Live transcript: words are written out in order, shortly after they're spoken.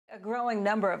A growing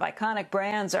number of iconic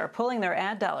brands are pulling their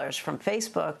ad dollars from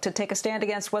Facebook to take a stand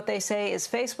against what they say is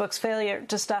Facebook's failure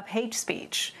to stop hate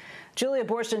speech. Julia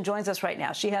Boorstin joins us right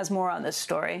now. She has more on this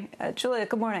story. Julia,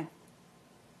 good morning.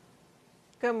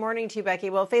 Good morning to you, Becky.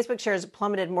 Well, Facebook shares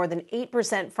plummeted more than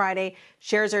 8% Friday.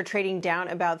 Shares are trading down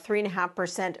about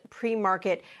 3.5%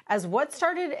 pre-market as what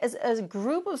started as a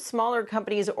group of smaller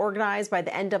companies organized by the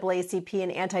NAACP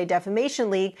and Anti-Defamation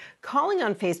League calling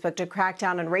on Facebook to crack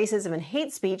down on racism and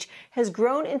hate speech has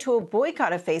grown into a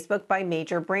boycott of Facebook by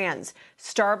major brands.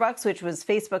 Starbucks, which was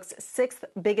Facebook's sixth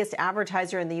biggest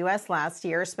advertiser in the U.S. last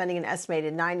year, spending an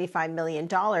estimated $95 million,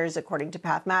 according to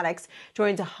Pathmatics,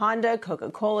 joins Honda,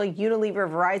 Coca-Cola,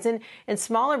 Unilever, Verizon, and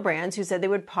smaller brands who said they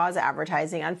would pause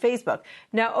advertising on Facebook.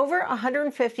 Now, over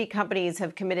 150 companies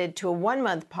have committed to a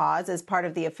one-month pause as part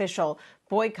of the official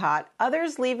boycott,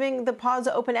 others leaving the pause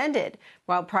open-ended,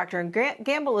 while Procter &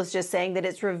 Gamble is just saying that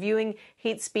it's reviewing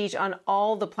hate speech on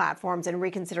all the platforms and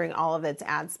reconsidering all of its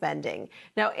ad spending.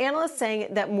 Now, analysts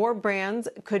saying that more brands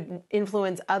could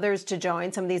influence others to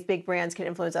join. Some of these big brands could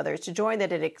influence others to join,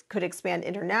 that it could expand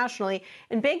internationally.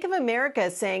 And Bank of America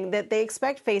is saying that they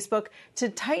expect Facebook to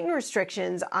tighten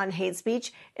restrictions on hate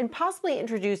speech and possibly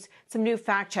introduce some new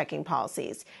fact-checking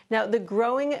policies. Now, the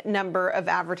growing number of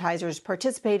advertisers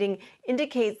participating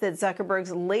indicates that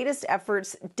Zuckerberg's latest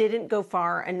efforts didn't go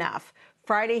far enough.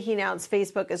 Friday, he announced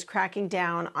Facebook is cracking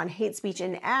down on hate speech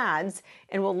in ads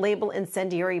and will label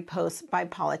incendiary posts by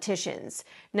politicians.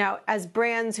 Now, as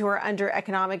brands who are under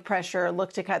economic pressure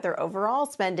look to cut their overall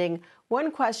spending,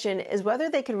 one question is whether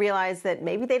they can realize that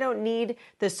maybe they don't need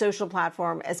the social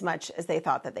platform as much as they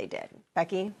thought that they did.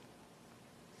 Becky?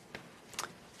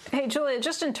 Hey, Julia,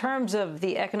 just in terms of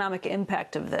the economic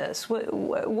impact of this,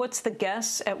 what's the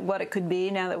guess at what it could be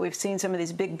now that we've seen some of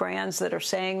these big brands that are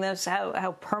saying this?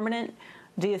 How permanent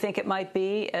do you think it might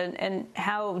be? And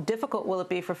how difficult will it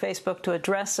be for Facebook to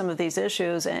address some of these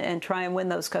issues and try and win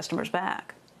those customers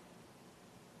back?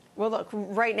 Well, look,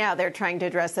 right now they're trying to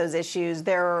address those issues.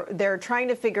 They're trying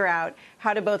to figure out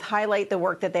how to both highlight the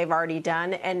work that they've already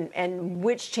done and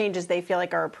which changes they feel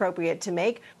like are appropriate to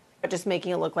make, just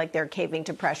making it look like they're caving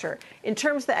to pressure. In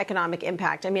terms of the economic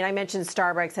impact, I mean, I mentioned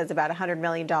Starbucks has about $100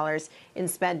 million in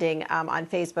spending on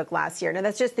Facebook last year. Now,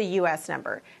 that's just the U.S.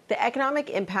 number. The economic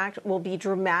impact will be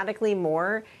dramatically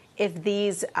more if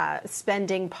these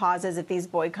spending pauses, if these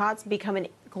boycotts become a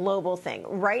global thing.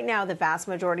 Right now, the vast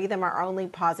majority of them are only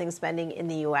pausing spending in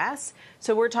the U.S.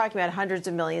 So we're talking about hundreds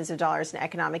of millions of dollars in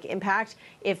economic impact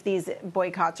if these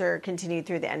boycotts are continued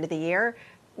through the end of the year.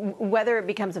 Whether it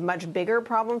becomes a much bigger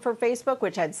problem for Facebook,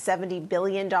 which had $70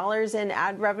 billion in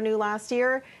ad revenue last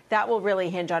year, that will really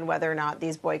hinge on whether or not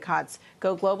these boycotts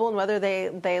go global and whether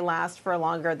they last for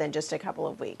longer than just a couple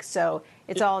of weeks. So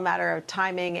it's all a matter of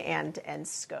timing and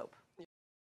scope.